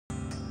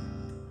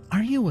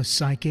Are you a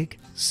psychic,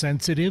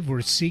 sensitive, or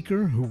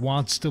seeker who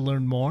wants to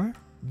learn more?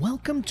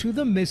 Welcome to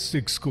the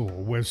Mystic School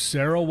with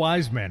SARA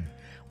WISEMAN,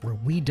 where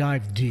we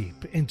dive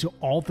deep into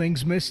all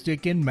things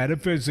mystic and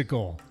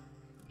metaphysical.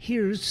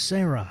 Here's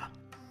Sarah.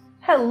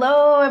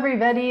 Hello,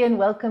 everybody, and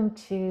welcome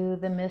to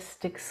the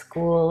Mystic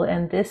School.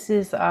 And this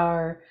is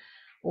our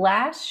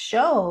last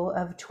show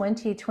of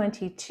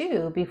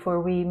 2022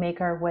 before we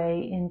make our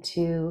way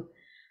into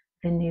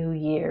the new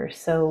year.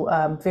 So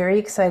I'm very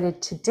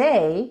excited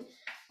today.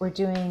 We're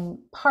doing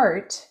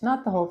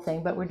not the whole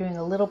thing, but we're doing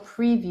a little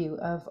preview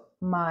of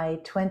my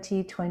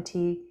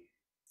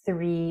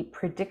 2023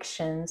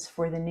 predictions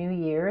for the new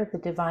year, the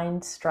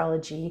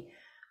Divinestrology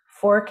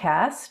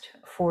forecast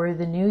for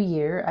the new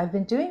year. I've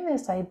been doing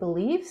this, I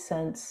believe,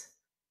 since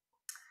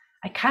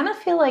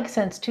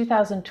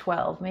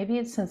 2012. Maybe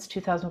it's since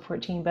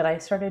 2014, but I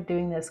started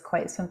doing this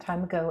quite some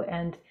time ago.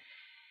 And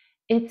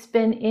it's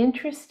been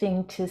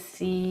interesting to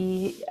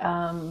see,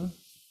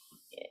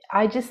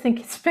 I just think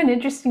it's been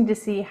interesting to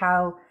see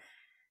how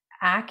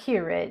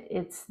accurate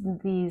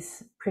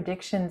these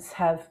predictions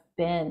have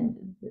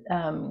been.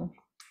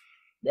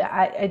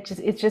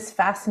 It's just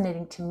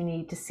fascinating to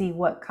me to see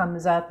what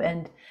comes up,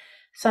 and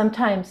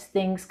sometimes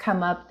things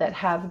come up that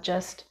have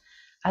just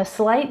a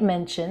slight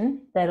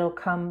mention that'll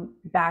come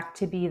back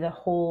to be the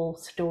whole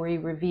story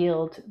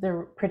revealed.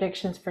 The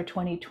predictions for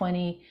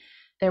 2020,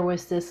 there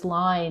was this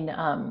line,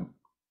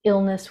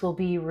 illness will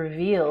be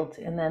revealed,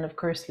 and then of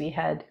course we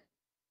had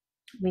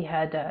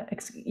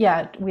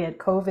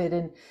COVID,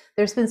 and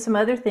there's been some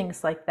other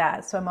things like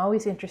that. So I'm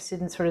always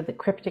interested in sort of the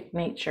cryptic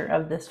nature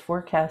of this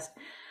forecast.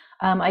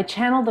 I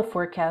channel the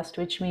forecast,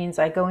 which means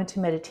I go into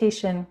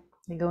meditation,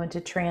 I go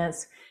into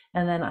trance,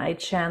 and then I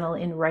channel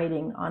in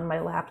writing on my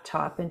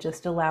laptop and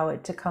just allow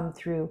it to come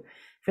through.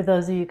 For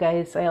those of you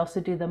guys, I also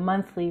do the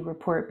monthly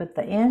report, but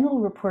the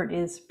annual report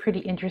is pretty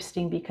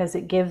interesting because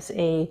it gives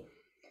a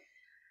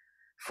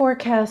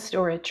forecast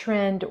or a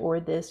trend or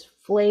this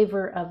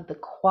flavor of the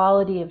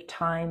quality of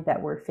time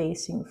that we're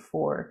facing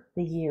for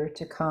the year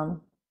to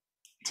come.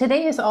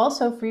 Today is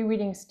also Free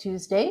Readings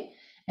Tuesday,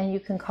 and you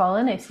can call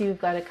in. I see we've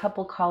got a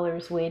couple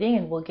callers waiting,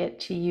 and we'll get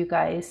to you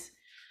guys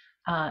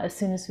as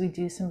soon as we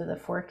do some of the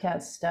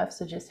forecast stuff.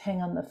 So just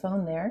hang on the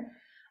phone there.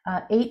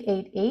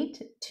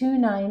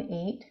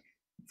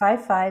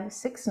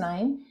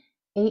 888-298-5569,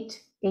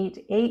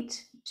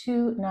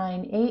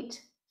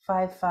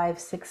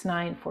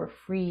 888-298-5569 for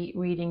Free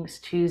Readings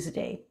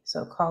Tuesday.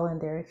 So call in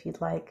there if you'd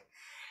like.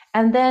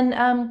 And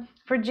then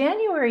for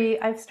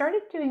January, I've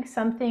started doing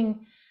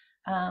something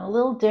a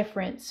little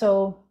different.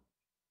 So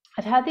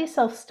I've had these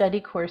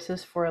self-study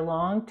courses for a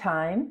long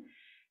time,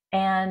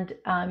 and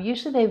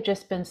usually they've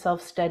just been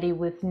self-study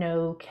with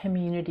no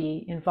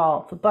community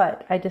involved.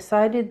 But I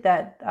decided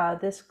that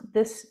this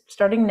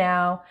starting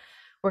now,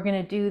 we're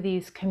going to do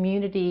these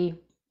community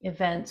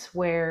events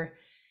where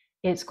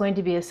it's going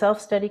to be a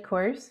self-study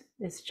course.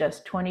 It's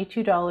just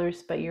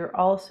 $22, but you're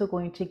also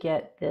going to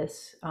get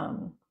this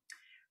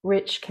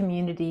rich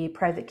community,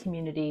 private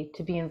community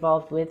to be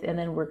involved with. And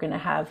then we're going to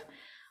have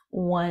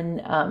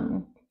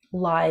one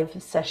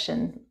live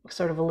session,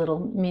 sort of a little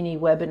mini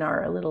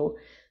webinar, a little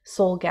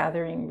soul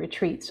gathering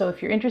retreat. So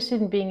if you're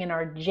interested in being in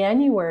our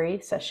January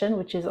session,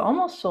 which is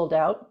almost sold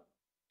out,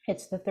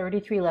 it's the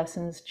 33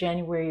 lessons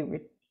January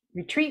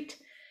retreat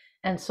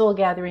and soul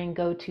gathering.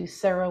 Go to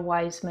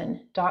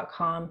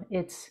sarawiseman.com.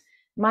 It's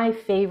my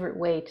favorite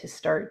way to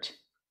start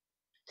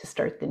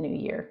the new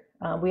year.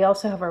 We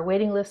also have our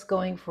waiting list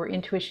going for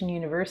Intuition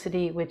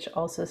University, which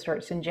also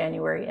starts in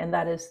January, and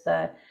that is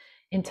the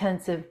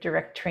intensive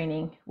direct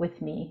training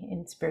with me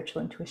in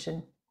spiritual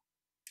intuition.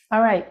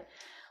 All right,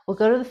 we'll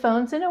go to the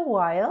phones in a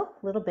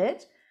little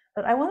bit,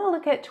 but I want to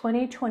look at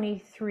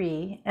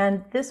 2023,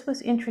 and this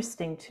was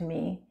interesting to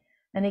me.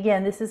 And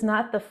again, this is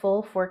not the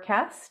full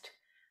forecast.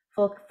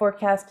 Full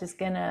forecast is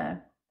going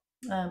to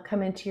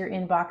come into your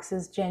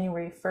inboxes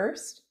January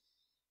 1st,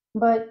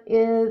 but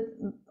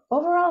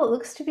overall, it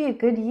looks to be a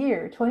good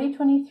year.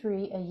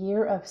 2023, a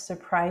year of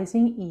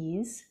surprising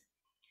ease.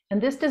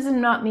 And this does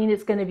not mean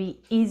it's going to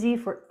be easy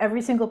for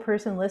every single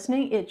person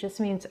listening. It just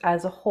means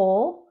as a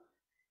whole,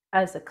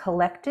 as a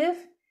collective,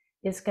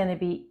 it's going to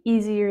be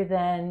easier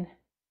than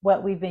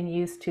what we've been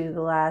used to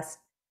the last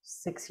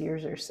 6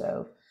 years or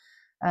so.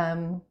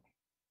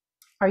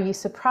 Are you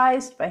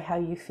surprised by how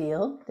you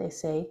feel? They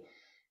say,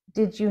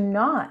 did you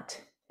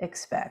not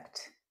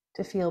expect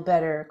to feel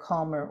better,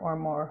 calmer, or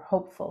more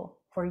hopeful?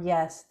 For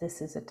yes,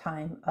 this is a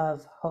time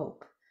of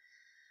hope.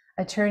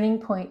 A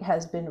turning point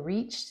has been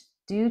reached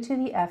due to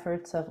the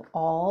efforts of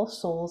all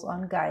souls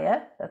on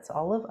Gaia, that's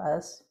all of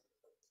us.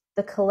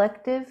 The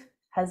collective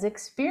has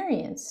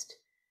experienced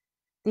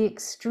the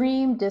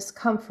extreme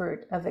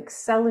discomfort of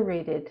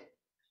accelerated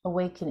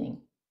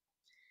awakening.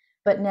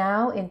 But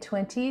now in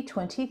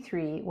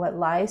 2023, what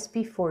lies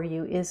before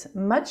you is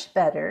much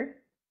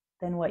better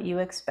than what you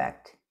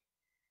expect.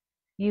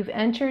 You've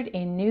entered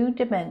a new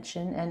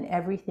dimension and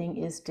everything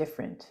is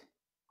different.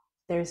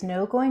 There's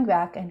no going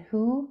back, and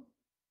who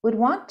would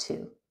want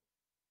to?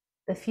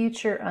 The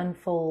future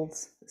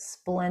unfolds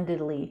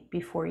splendidly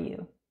before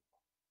you.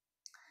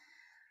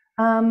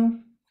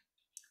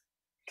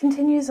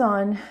 Continues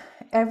on,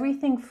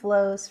 everything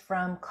flows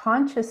from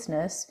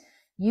consciousness.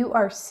 You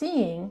are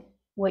seeing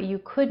what you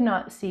could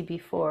not see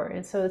before.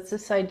 And so it's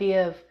this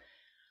idea of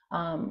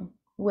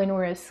when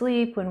we're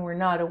asleep, when we're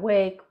not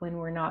awake, when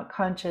we're not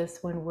conscious,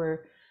 when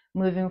we're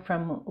moving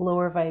from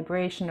lower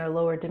vibration or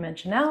lower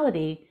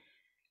dimensionality,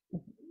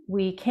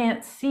 we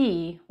can't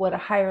see what a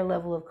higher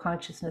level of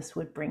consciousness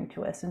would bring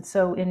to us. And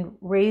so in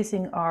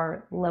raising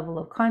our level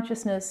of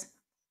consciousness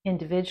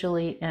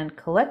individually and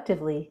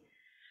collectively,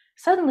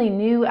 suddenly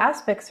new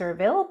aspects are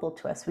available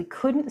to us. We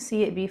couldn't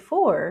see it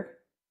before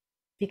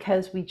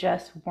because we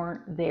just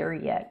weren't there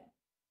yet.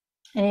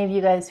 Any of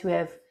you guys who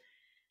have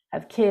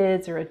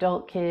kids or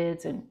adult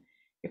kids, and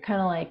you're kind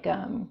of like,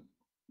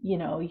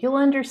 you'll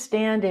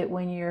understand it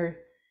when you're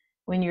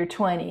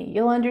 20,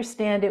 you'll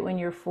understand it when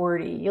you're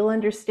 40, you'll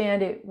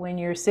understand it when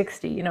you're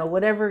 60,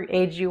 whatever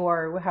age you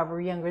are, however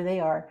younger they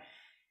are.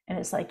 And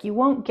it's like, you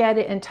won't get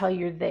it until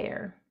you're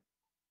there.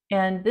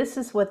 And this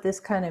is what this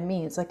kind of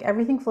means. Like,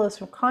 everything flows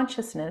from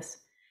consciousness.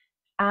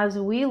 As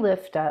we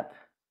lift up,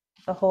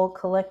 the whole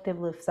collective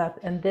lifts up,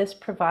 and this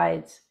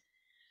provides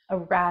a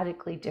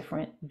radically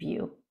different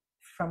view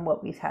from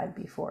what we've had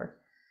before.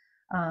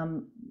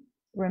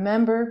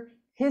 Remember,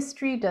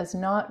 history does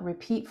not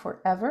repeat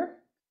forever,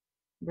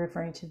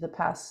 referring to the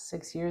past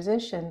 6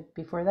 years-ish and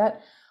before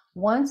that.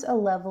 Once a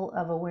level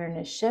of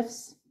awareness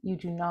shifts, you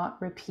do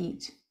not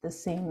repeat the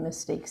same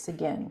mistakes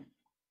again.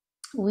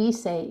 We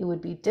say it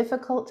would be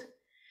difficult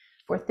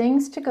for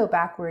things to go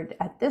backward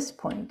at this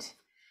point.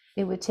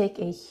 It would take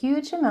a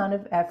huge amount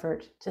of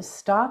effort to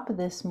stop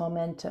this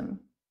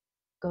momentum.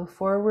 Go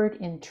forward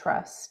in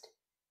trust.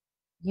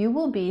 You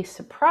will be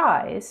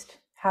surprised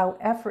how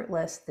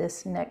effortless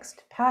this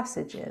next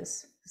passage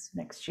is, this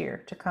next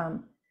year to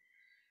come.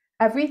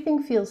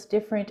 Everything feels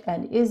different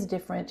and is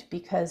different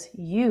because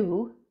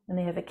you, and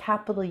they have a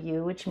capital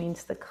U, which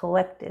means the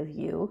collective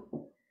you,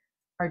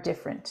 are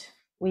different.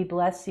 We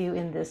bless you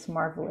in this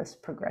marvelous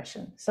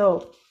progression.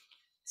 So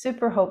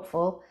super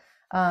hopeful.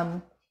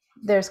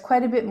 There's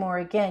quite a bit more.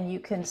 Again, you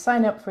can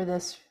sign up for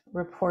this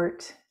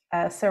report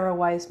at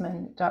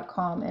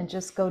SARAWISEMAN.com and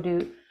just go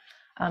to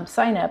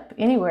sign up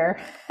anywhere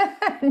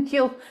and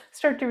you'll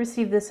start to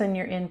receive this in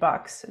your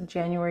inbox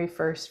January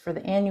 1st for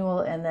the annual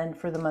and then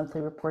for the monthly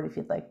report if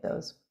you'd like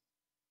those.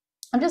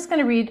 I'm just going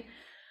to read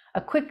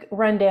a quick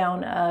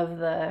rundown of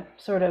the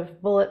sort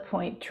of bullet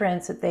point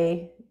trends that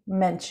they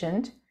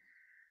mentioned.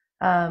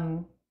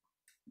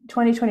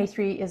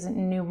 2023 isn't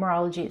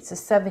numerology, it's a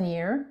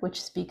 7-year,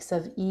 which speaks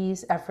of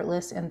ease,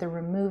 effortless, and the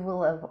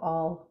removal of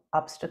all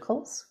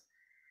obstacles.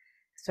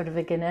 Sort of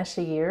a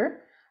Ganesha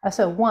year.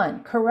 So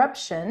 1,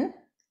 corruption.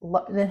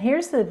 Then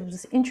here's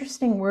this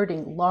interesting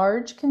wording: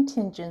 large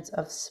contingents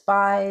of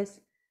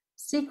spies,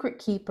 secret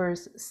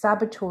keepers,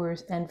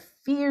 saboteurs, and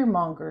fear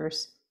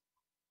mongers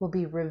will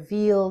be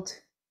revealed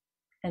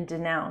and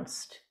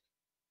denounced.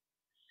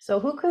 So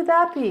who could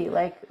that be?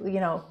 Like,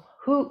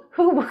 who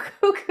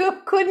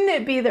couldn't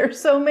it be? There's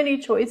so many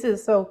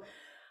choices. So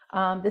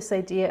this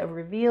idea of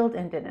revealed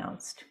and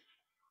denounced.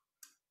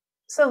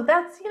 So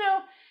that's,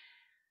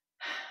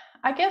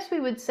 I guess we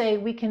would say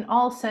we can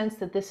all sense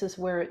that this is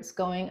where it's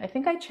going. I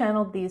think I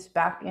channeled these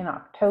back in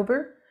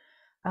October.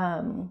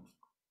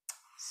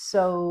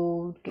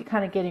 So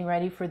kind of getting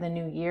ready for the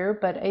new year,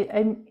 but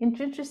I'm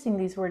interesting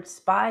these words,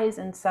 spies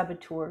and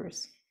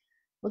saboteurs.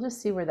 We'll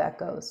just see where that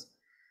goes.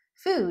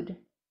 Food.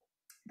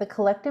 The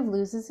collective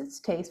loses its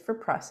taste for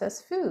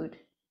processed food.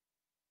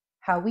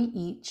 How we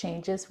eat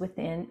changes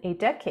within a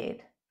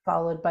decade,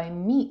 followed by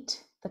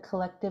meat. The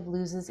collective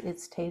loses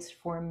its taste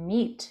for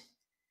meat.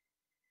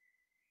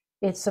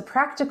 It's a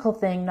practical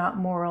thing, not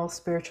moral,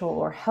 spiritual,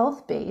 or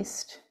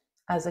health-based.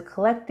 As a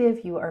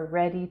collective, you are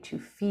ready to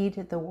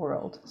feed the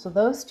world. So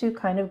those two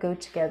kind of go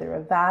together,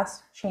 a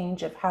vast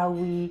change of how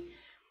we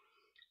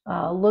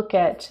look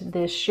at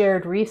this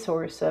shared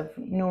resource of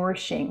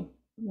nourishing,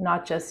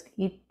 not just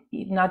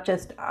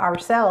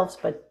ourselves,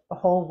 but the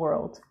whole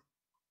world.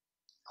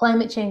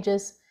 Climate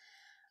changes,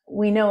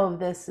 we know of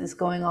this is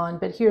going on,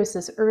 but here's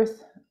this: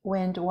 earth,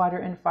 wind, water,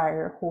 and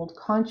fire hold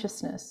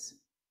consciousness.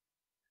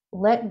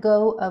 Let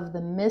go of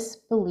the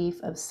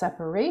misbelief of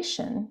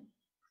separation.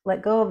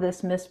 Let go of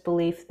this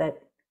misbelief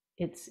that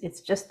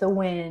it's just the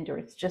wind or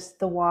it's just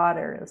the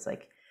water. It's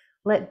like,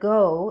 let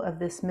go of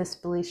this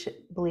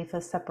misbelief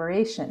of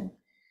separation,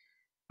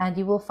 and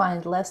you will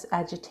find less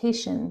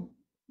agitation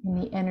in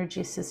the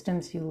energy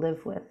systems you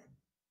live with.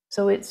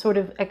 So it's sort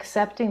of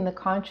accepting the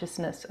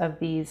consciousness of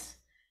these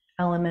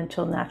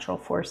elemental natural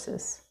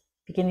forces,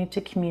 beginning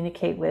to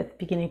communicate with,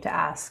 beginning to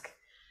ask,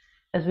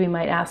 as we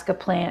might ask a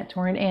plant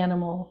or an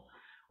animal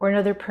or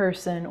another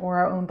person or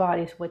our own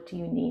bodies, what do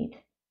you need?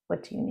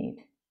 What do you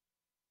need?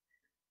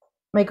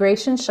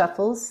 Migration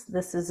shuffles.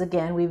 This is,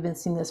 again, we've been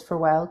seeing this for a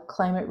while.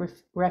 Climate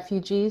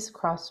refugees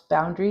cross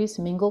boundaries,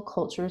 mingle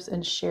cultures,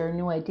 and share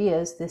new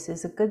ideas. This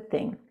is a good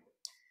thing.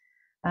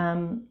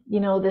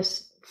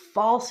 This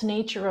false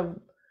nature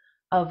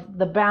of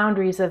the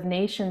boundaries of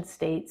nation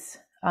states.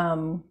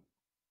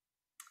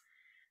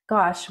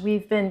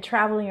 We've been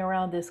traveling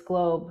around this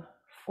globe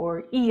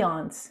for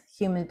eons.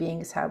 Human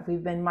beings have.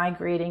 We've been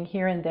migrating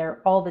here and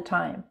there all the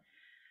time.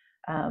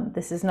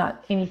 This is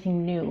not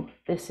anything new.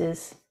 This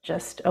is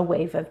just a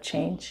wave of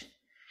change.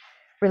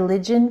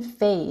 Religion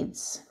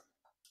fades.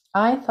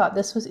 I thought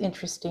this was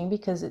interesting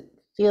because it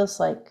feels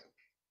like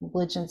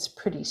religion's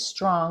pretty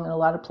strong in a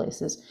lot of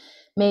places.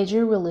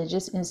 Major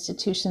religious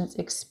institutions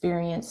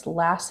experience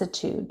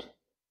lassitude.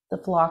 The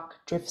flock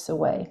drifts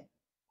away.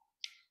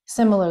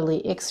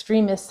 Similarly,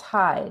 extremists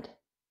hide.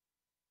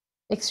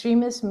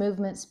 Extremist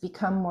movements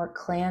become more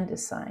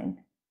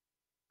clandestine.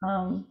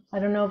 I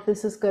don't know if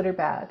this is good or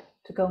bad,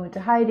 to go into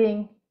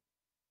hiding,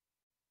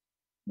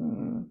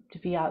 to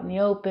be out in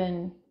the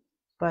open,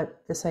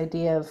 but this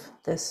idea of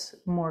this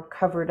more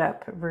covered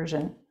up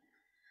version.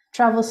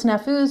 Travel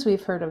snafus,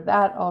 we've heard of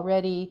that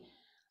already.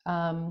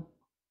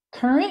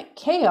 Current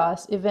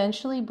chaos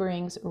eventually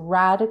brings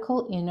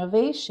radical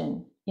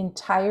innovation,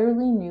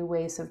 entirely new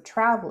ways of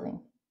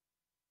traveling.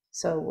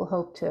 So we'll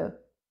hope to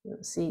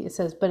see. It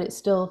says,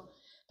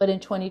 but in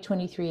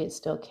 2023, it's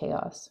still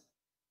chaos.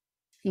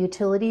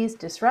 Utilities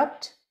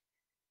disrupt.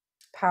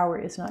 Power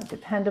is not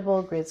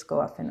dependable. Grids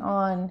go off and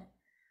on.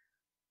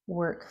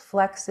 Work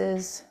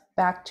flexes.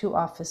 Back to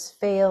office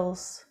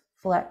fails.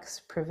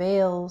 Flex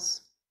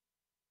prevails.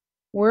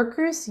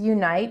 Workers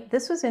unite.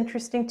 This was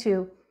interesting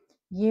too.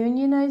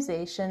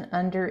 Unionization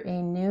under a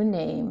new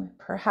name,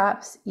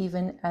 perhaps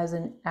even as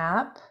an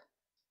app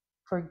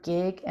for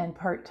gig and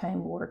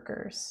part-time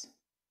workers.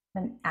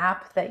 An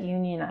app that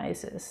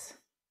unionizes.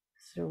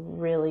 It's a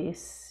really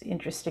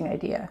interesting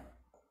idea.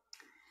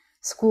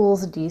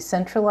 Schools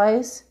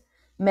decentralize.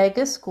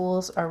 Mega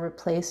schools are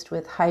replaced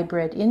with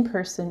hybrid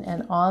in-person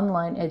and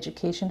online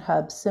education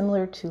hubs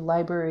similar to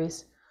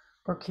libraries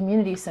or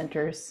community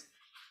centers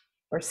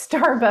or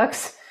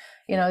Starbucks.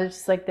 It's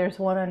just like there's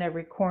one on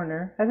every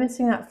corner. I've been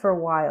seeing that for a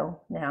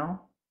while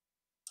now.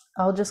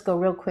 I'll just go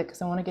real quick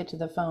because I want to get to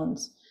the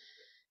phones.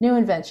 New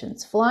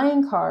inventions: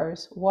 flying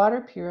cars,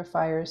 water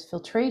purifiers,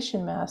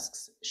 filtration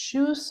masks,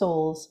 shoe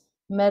soles,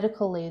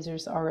 medical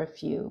lasers are a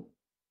few.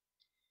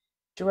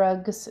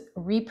 Drugs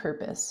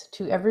repurpose.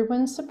 To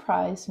everyone's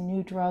surprise,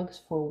 new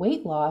drugs for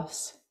weight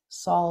loss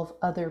solve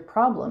other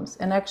problems.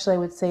 And actually, I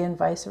would say and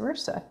vice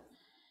versa.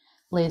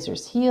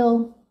 Lasers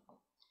heal.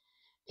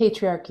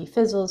 Patriarchy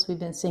fizzles. We've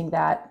been seeing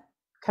that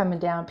coming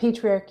down.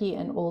 Patriarchy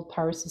and old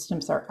power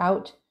systems are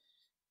out.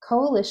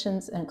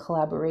 Coalitions and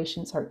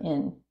collaborations are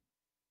in.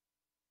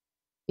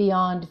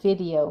 Beyond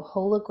video,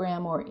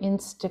 hologram or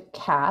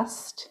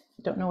Instacast.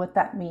 I don't know what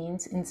that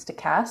means.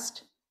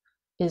 Instacast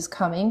is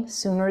coming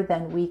sooner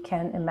than we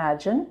can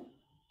imagine.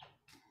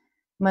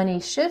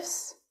 Money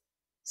shifts.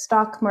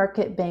 Stock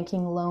market,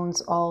 banking, loans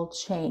all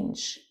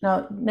change.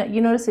 Now you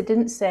notice it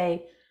didn't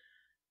say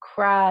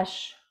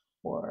crash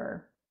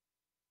or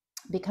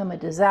become a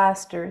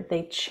disaster.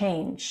 They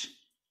change.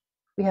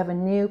 We have a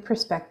new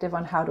perspective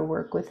on how to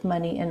work with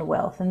money and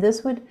wealth. And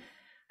this would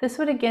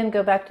again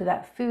go back to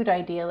that food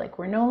idea. Like,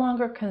 we're no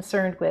longer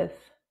concerned with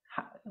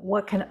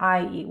what can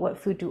I eat? What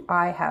food do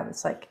I have?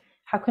 It's like,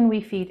 how can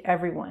we feed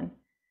everyone?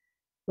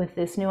 With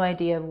this new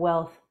idea of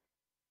wealth,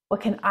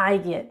 what can I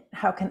get?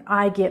 How can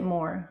I get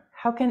more?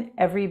 How can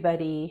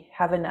everybody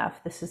have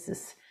enough? This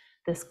is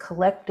this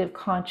collective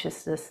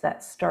consciousness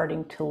that's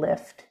starting to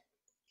lift.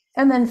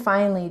 And then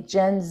finally,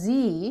 Gen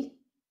Z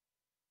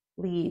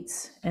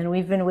leads, and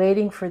we've been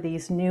waiting for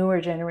these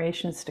newer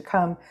generations to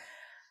come.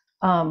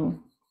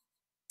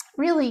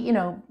 Really,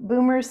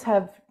 boomers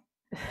have,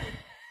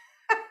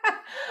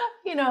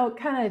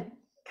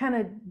 kind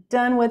of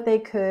done what they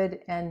could,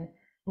 and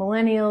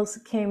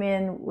millennials came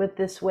in with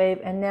this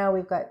wave, and now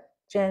we've got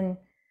Gen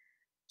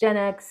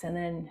X and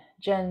then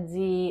Gen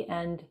Z,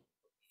 and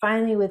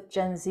finally with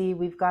Gen Z,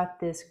 we've got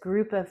this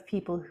group of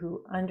people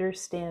who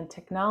understand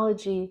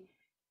technology,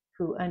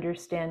 who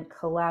understand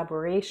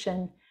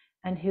collaboration,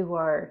 and who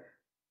are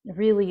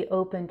really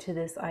open to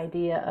this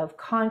idea of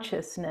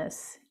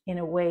consciousness in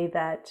a way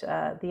that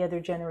the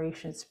other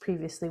generations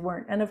previously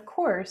weren't. And of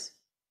course,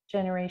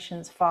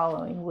 generations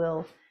following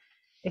will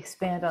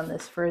expand on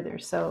this further.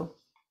 So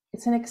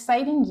it's an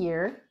exciting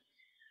year.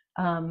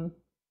 And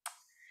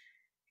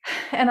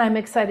I'm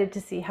excited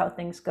to see how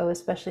things go,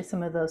 especially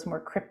some of those more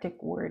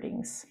cryptic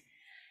wordings.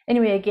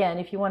 Anyway, again,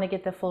 if you want to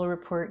get the full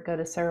report, go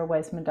to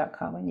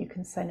sarawiseman.com and you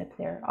can sign up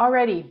there.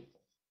 Alrighty,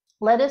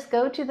 let us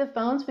go to the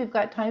phones. We've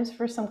got times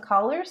for some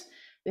callers.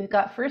 We've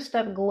got first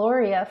up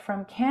Gloria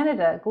from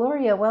Canada.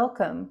 Gloria,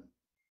 welcome.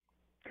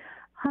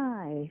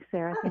 Hi,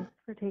 Sarah. Thanks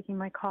for taking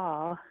my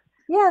call.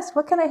 Yes,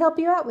 what can I help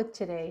you out with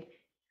today?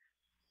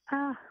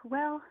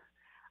 Well,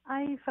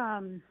 I've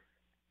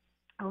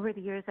over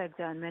the years I've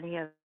done many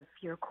of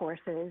your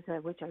courses,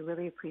 which I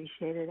really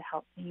appreciated. It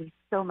helped me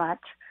so much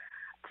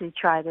to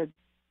try to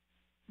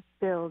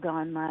build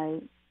on my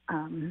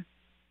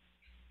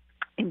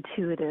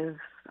intuitive,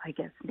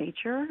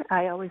 nature.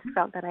 I always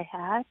felt that I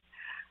had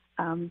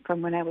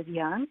from when I was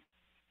young.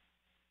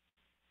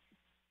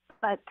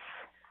 But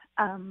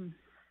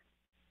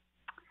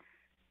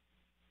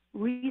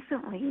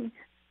recently,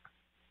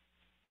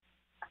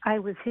 I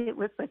was hit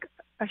with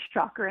a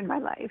shocker in my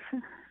life.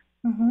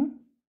 Mm-hmm.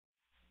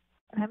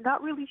 And I'm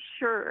not really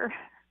sure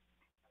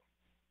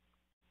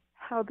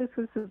how this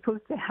was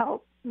supposed to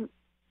help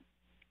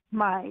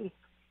my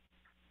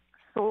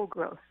soul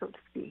growth, so to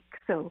speak.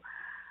 So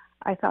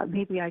I thought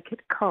maybe I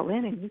could call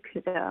in and you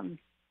could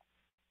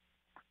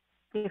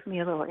give me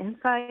a little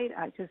insight.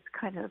 I just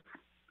kind of,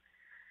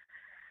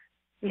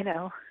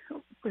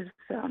 was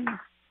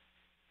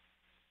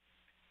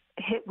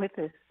hit with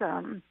this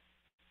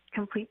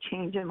complete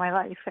change in my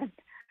life, and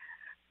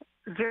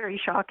very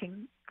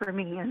shocking for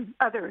me and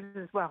others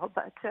as well,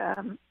 but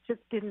just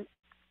didn't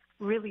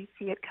really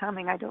see it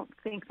coming. I don't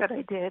think that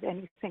I did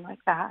anything like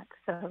that.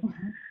 So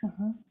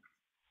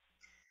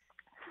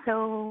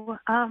So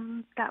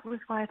that was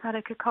why I thought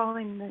I could call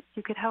in, that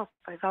you could help.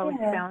 I've always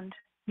found,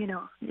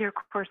 your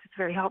course is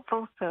very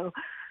helpful. So,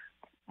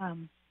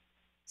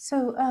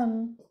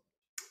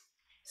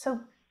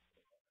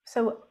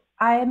 so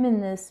I am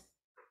in this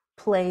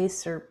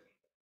place, or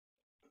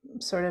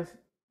sort of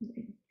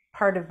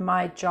part of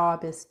my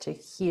job is to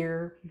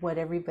hear what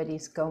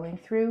everybody's going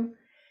through.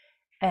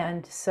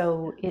 And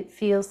so it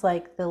feels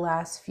like the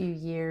last few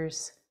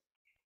years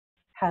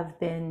have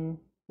been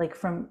like,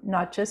 from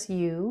not just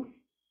you,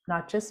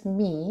 not just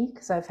me,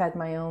 because I've had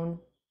my own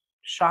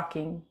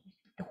shocking,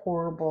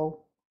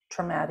 horrible,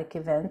 traumatic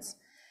events,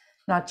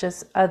 not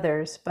just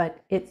others,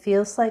 but it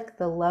feels like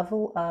the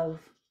level of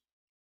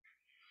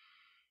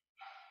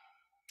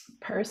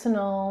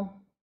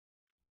personal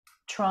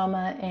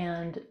trauma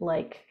and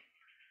like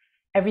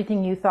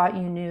everything you thought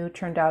you knew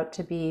turned out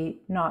to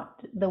be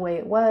not the way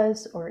it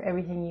was, or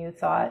everything you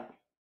thought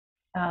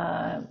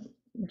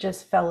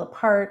just fell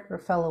apart or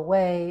fell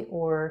away,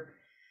 or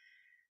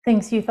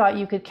things you thought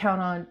you could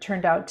count on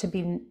turned out to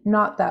be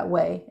not that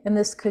way. And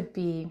this could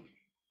be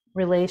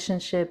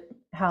relationship,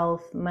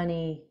 health,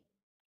 money,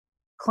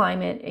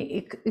 climate.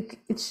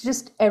 It's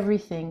just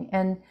everything.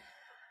 And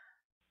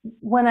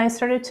when I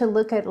started to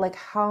look at like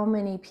how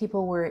many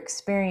people were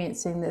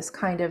experiencing this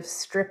kind of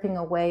stripping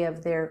away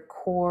of their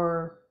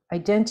core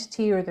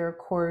identity or their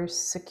core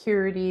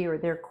security or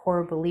their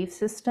core belief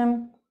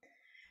system,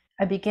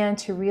 I began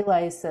to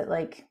realize that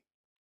like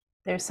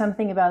there's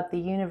something about the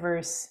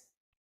universe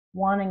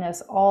wanting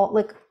us all,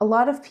 like a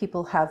lot of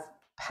people have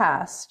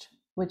passed,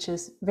 which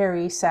is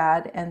very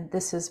sad, and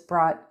this has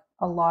brought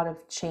a lot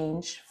of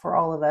change for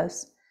all of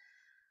us.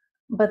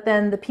 But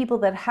then the people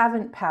that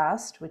haven't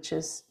passed, which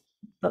is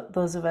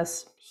those of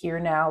us here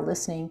now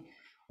listening,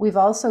 we've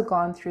also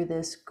gone through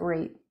this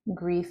great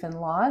grief and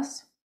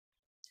loss.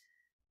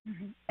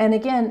 And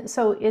again,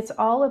 so it's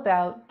all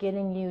about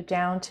getting you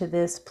down to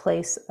this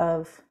place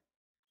of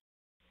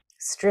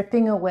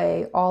stripping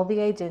away all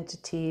the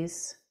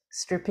identities,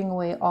 stripping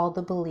away all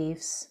the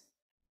beliefs,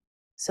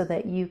 so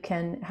that you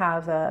can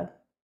have a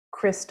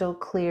crystal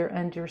clear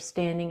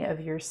understanding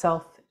of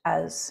yourself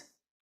as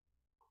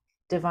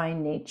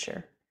divine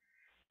nature.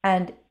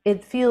 And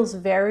it feels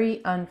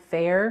very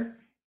unfair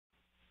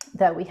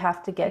that we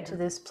have to get to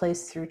this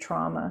place through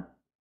trauma.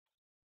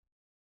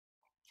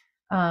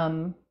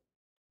 And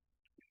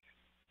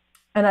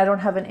I don't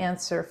have an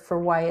answer for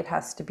why it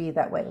has to be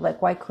that way.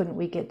 Like, why couldn't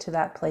we get to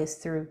that place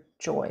through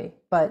joy?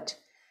 But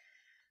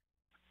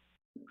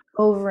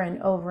over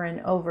and over and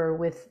over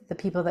with the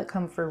people that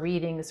come for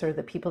readings or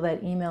the people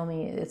that email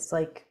me, it's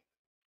like,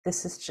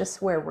 this is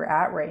just where we're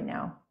at right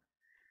now.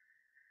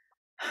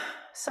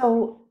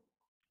 So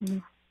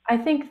I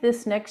think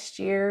this next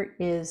year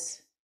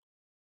is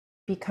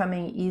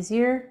becoming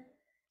easier,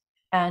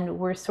 and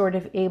we're sort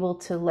of able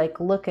to like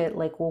look at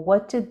like, well,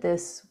 what did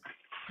this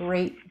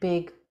great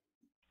big,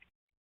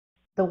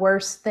 the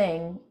worst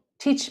thing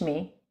teach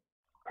me?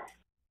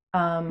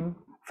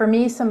 For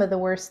me, some of the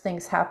worst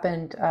things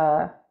happened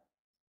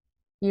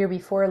year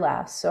before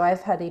last. So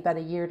I've had about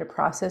a year to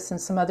process, and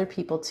some other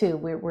people too.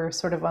 We're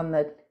sort of on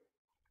the,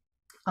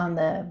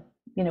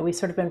 we've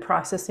sort of been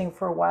processing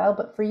for a while,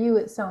 but for you,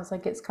 it sounds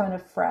like it's kind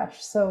of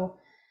fresh. So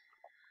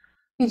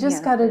you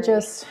just gotta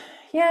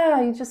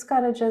you just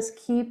gotta just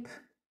keep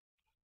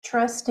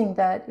trusting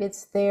that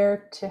it's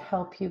there to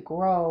help you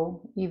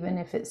grow, even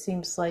if it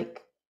seems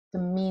like the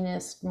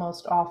meanest,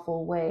 most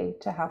awful way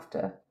to have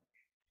to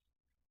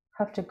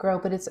grow.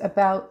 But it's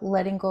about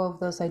letting go of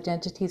those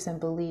identities and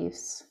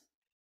beliefs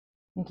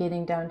and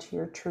getting down to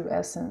your true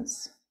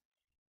essence.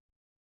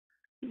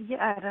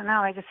 Yeah, I don't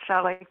know. I just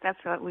felt like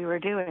that's what we were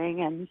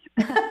doing, and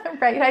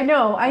right. I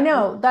know.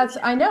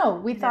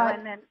 We thought,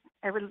 and then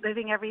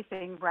living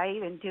everything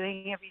right and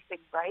doing everything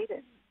right,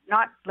 and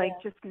not like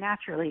just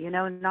naturally,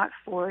 not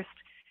forced.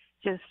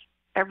 Just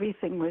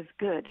everything was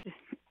good.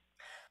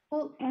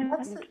 Well, and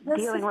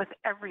dealing with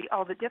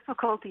all the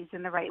difficulties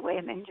in the right way,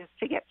 and then just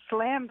to get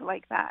slammed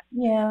like that.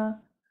 Yeah.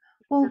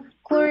 Well,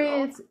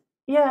 Gloria,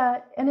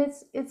 and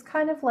it's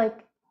kind of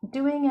like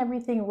doing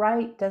everything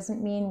right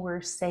doesn't mean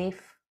we're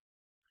safe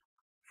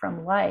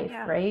from life,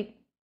 right?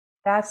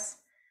 That's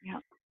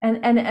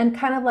and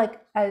kind of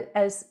like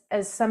as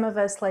some of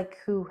us like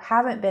who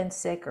haven't been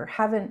sick or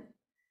haven't,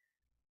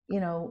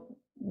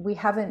 we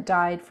haven't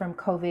died from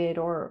COVID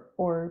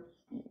or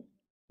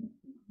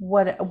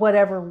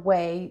whatever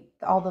way,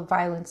 all the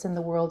violence in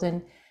the world,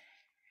 and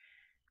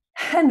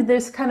and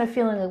there's kind of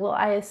feeling like, well,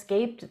 I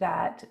escaped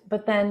that,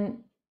 but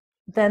then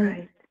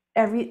Right.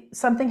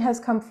 something has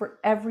come for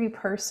every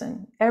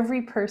person.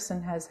 Every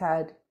person has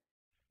had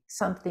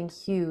something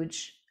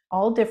huge,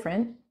 all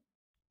different.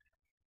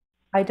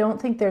 I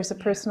don't think there's a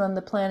Yeah. person on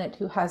the planet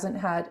who hasn't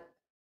had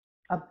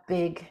a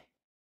big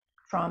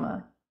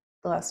trauma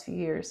the last few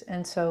years.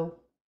 And so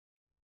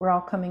we're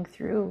all coming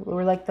through.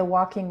 We're like the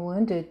walking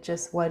wounded.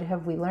 Just what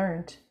have we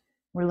learned?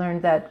 We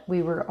learned that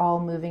we were all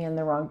moving in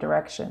the wrong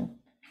direction.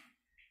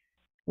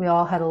 We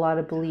all had a lot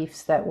of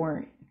beliefs that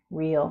weren't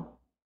real.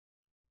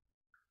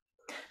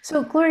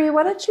 So Gloria,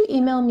 why don't you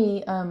email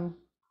me?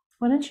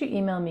 Why don't you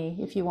email me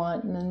if you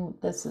want? And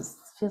then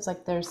feels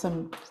like there's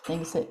some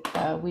things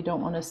that we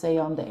don't want to say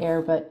on the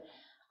air, but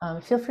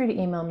feel free to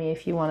email me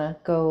if you want to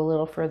go a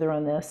little further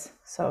on this.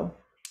 So,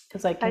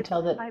 because I can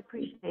tell that. I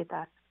appreciate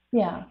that.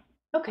 Yeah.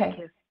 Okay. Thank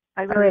you.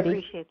 I really Alrighty.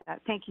 appreciate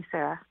that. Thank you,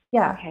 Sarah.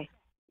 Yeah. Okay.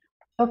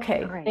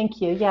 Okay. Great.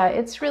 Thank you. Yeah,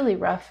 it's really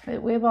rough.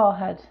 We've all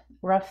had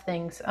rough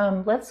things.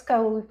 Let's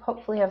go. We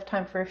hopefully have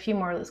time for a few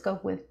more. Let's go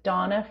with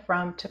Donna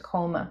from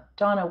Tacoma.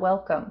 Donna,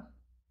 welcome.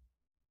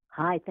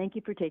 Hi, thank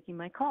you for taking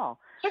my call.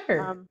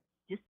 Sure.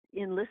 Just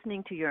in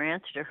listening to your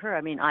answer to her,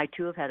 I mean, I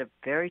too have had a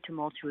very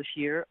tumultuous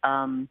year.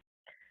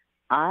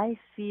 I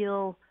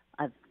feel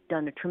I've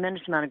done a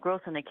tremendous amount of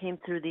growth, and I came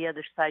through the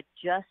other side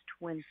just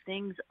when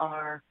things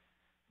are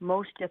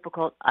most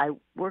difficult. I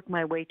work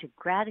my way to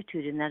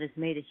gratitude, and that has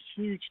made a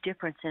huge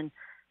difference in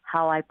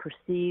how I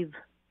perceive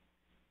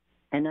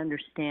and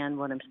understand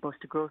what I'm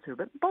supposed to grow through.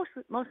 But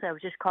mostly I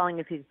was just calling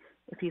if you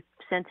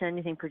sense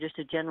anything for just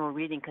a general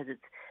reading, because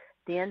it's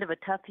the end of a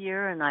tough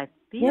year, and I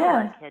feel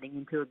like heading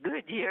into a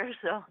good year.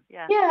 So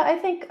yeah. Yeah, I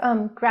think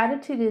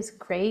gratitude is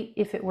great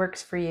if it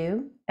works for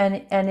you,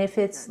 and if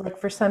it's like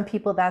for some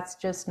people that's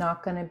just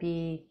not going to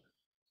be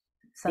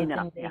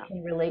something they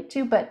can relate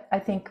to. But I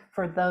think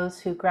for those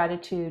who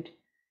gratitude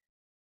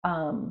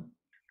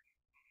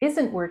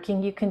isn't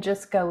working, you can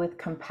just go with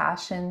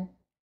compassion.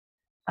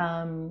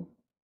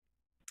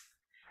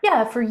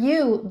 Yeah, for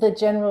you, the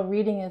general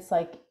reading is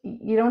like,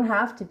 you don't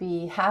have to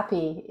be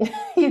happy.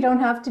 You don't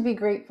have to be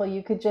grateful.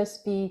 You could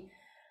just be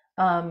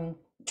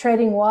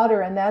treading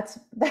water, and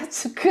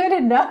that's good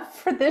enough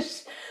for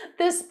this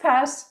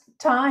past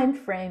time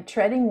frame.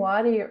 Treading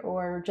water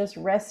or just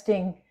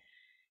resting.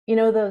 You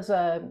know those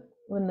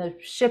when the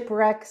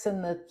shipwrecks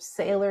and the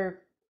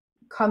sailor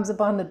comes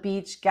upon the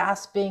beach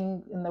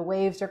gasping and the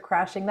waves are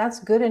crashing.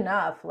 That's good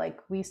enough. Like,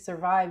 we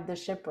survived the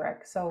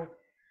shipwreck. So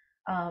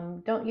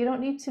you don't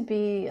need to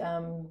be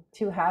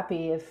too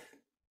happy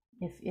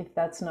if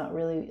that's not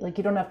really, like,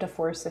 you don't have to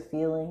force a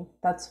feeling.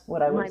 That's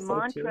what I would say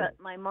to you.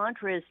 My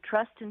mantra is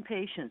trust and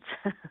patience.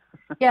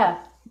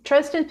 Yeah,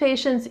 trust and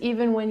patience,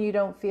 even when you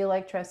don't feel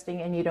like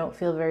trusting and you don't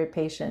feel very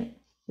patient.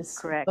 It's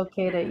Correct.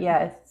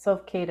 It's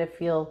okay to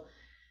feel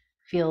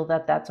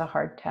that that's a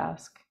hard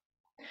task.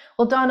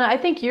 Well, Donna, I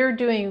think you're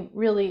doing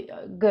really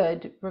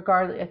good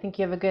regardless. I think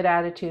you have a good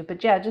attitude,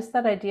 but yeah, just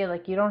that idea,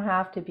 like, you don't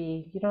have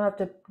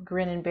to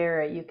grin and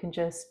bear it. You can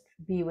just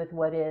be with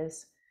what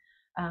is.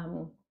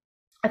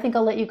 I think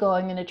I'll let you go.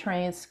 I'm going to try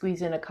and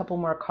squeeze in a couple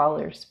more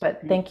callers, but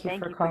thank you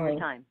for calling. For your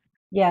time.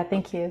 Yeah,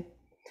 thank you.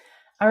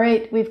 All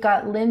right, we've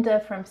got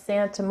Linda from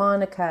Santa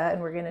Monica, and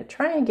we're going to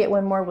try and get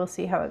one more. We'll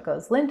see how it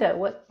goes. Linda,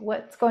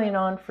 what's going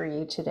on for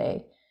you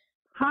today?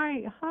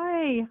 Hi.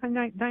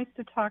 Nice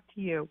to talk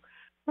to you.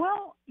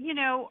 Well,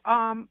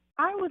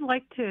 I would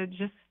like to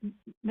just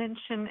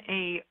mention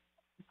a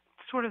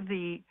sort of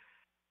the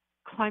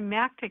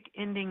climactic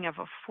ending of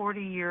a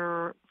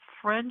 40-year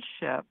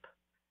friendship.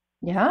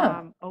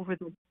 Yeah. Over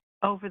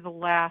the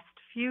last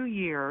few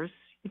years,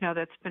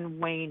 that's been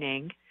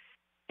waning,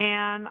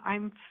 and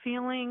I'm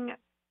feeling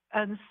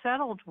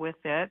unsettled with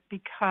it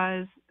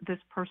because this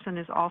person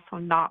is also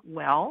not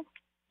well,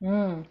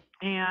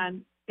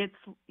 and it's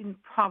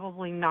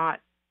probably not.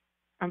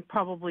 I'm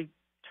probably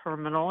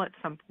terminal at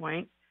some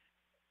point,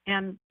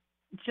 and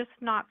just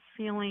not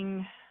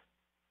feeling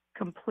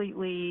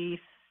completely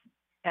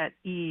at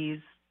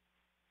ease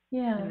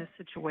in this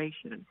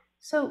situation.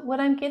 So what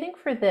I'm getting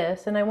for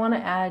this, and I want to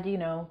add,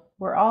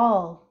 we're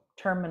all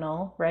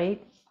terminal,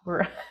 right?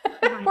 We're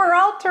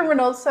all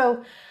terminal.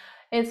 So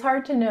it's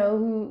hard to know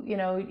who,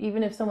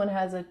 even if someone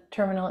has a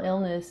terminal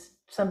illness,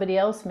 somebody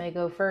else may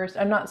go first.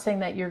 I'm not saying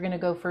that you're going to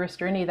go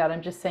first or any of that.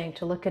 I'm just saying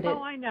to look at it.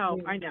 Oh, I know.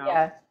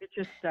 Yeah. It's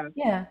just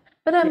yeah.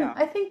 But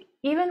I think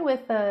even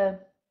with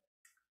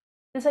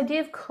this idea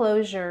of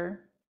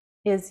closure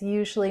is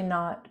usually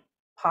not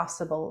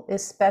possible,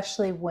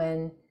 especially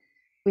when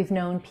we've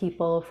known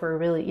people for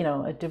really,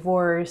 a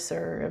divorce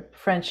or a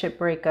friendship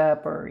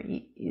breakup, or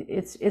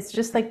it's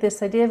just like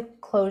this idea of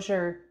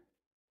closure.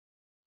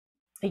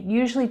 It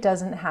usually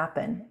doesn't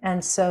happen.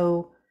 And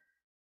so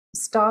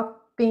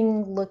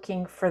stopping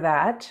looking for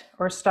that,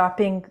 or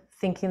stopping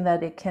thinking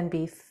that it can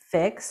be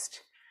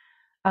fixed,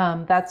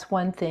 that's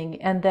one thing.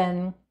 And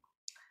then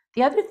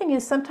the other thing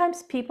is,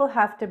 sometimes people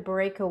have to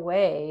break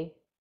away.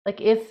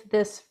 Like, if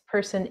this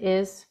person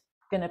is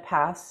going to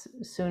pass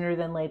sooner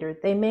than later,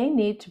 they may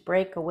need to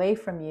break away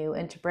from you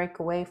and to break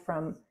away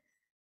from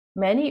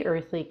many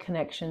earthly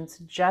connections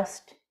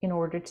just in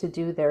order to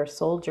do their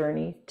soul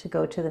journey to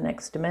go to the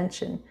next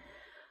dimension.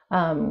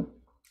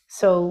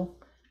 So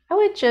I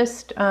would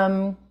just,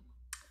 I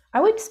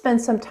would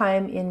spend some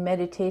time in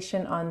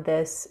meditation on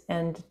this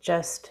and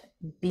just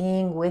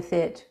being with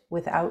it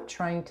without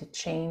trying to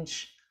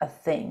change a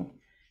thing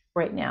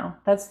right now.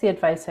 That's the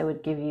advice I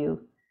would give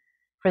you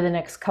for the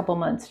next couple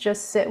months.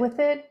 Just sit with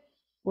it,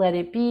 let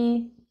it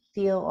be,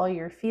 feel all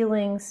your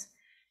feelings,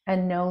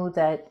 and know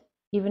that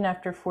even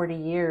after 40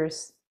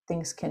 years,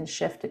 things can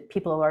shift.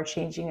 People are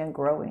changing and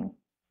growing.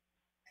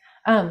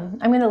 I'm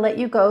going to let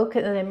you go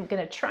because I'm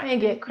going to try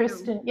and get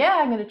Kristen. Yeah,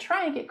 I'm going to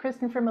try and get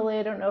Kristen from LA.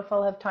 I don't know if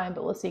I'll have time,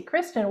 but we'll see.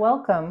 Kristen,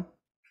 welcome.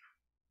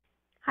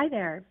 Hi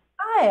there.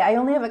 Hi, I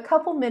only have a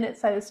couple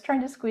minutes. I was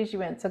trying to squeeze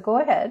you in, so go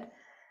ahead.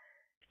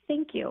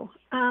 Thank you.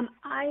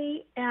 I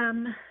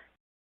am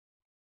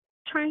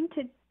trying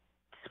to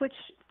switch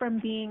from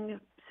being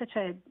such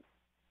a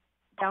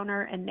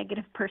downer and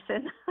negative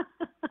person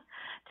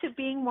to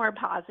being more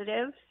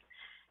positive.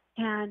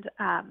 And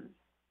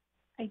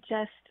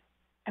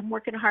I'm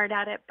working hard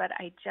at it, but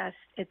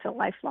it's a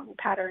lifelong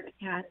pattern.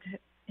 And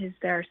is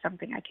there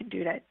something I can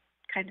do to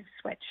kind of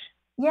switch?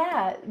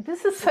 Yeah,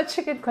 this is such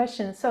a good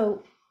question.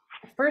 So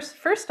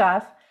first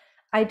off,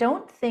 I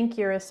don't think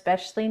you're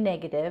especially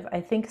negative.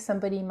 I think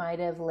somebody might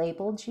have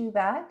labeled you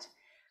that.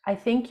 I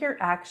think you're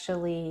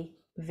actually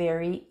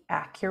very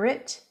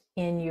accurate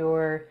in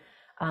your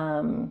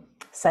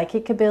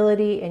psychic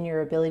ability and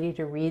your ability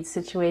to read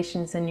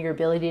situations and your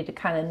ability to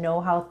kind of know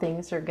how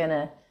things are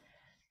gonna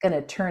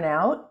turn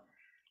out.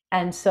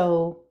 And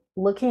so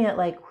looking at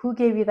like who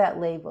gave you that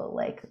label,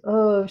 like,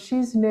 oh,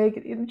 she's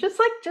negative,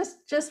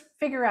 just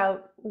figure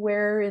out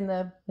where in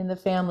the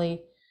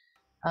family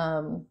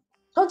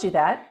told you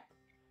that.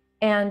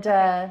 And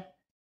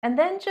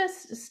then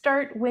just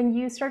start, when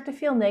you start to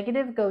feel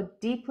negative, go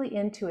deeply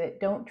into it.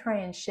 Don't try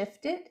and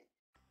shift it.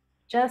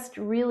 Just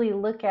really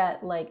look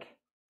at like,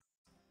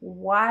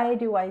 why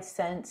do I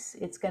sense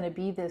it's going to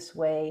be this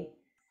way?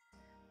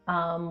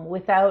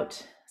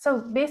 So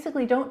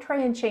basically don't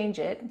try and change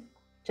it.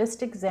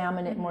 Just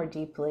examine it more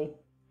deeply.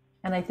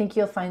 And I think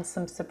you'll find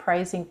some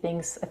surprising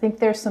things. I think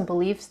there's some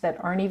beliefs that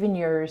aren't even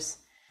yours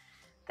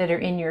that are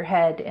in your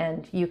head,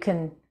 and you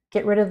can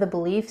get rid of the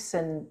beliefs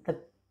and the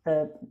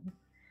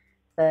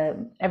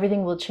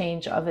everything will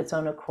change of its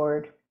own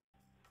accord.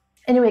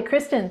 Anyway,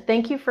 Kristen,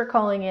 thank you for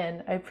calling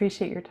in. I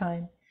appreciate your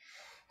time.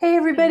 Hey,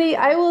 everybody,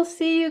 I will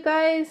see you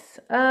guys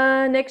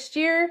next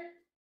year.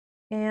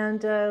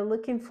 And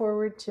looking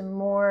forward to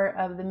more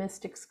of the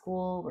Mystic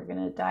School. We're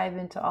going to dive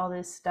into all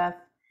this stuff.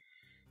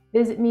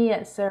 Visit me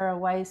at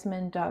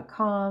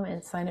sarawiseman.com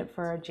and sign up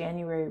for our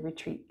January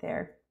retreat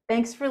there.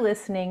 Thanks for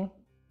listening.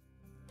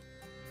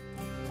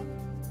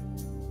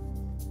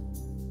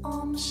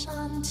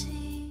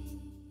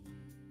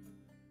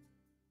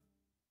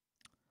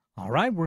 All right, we're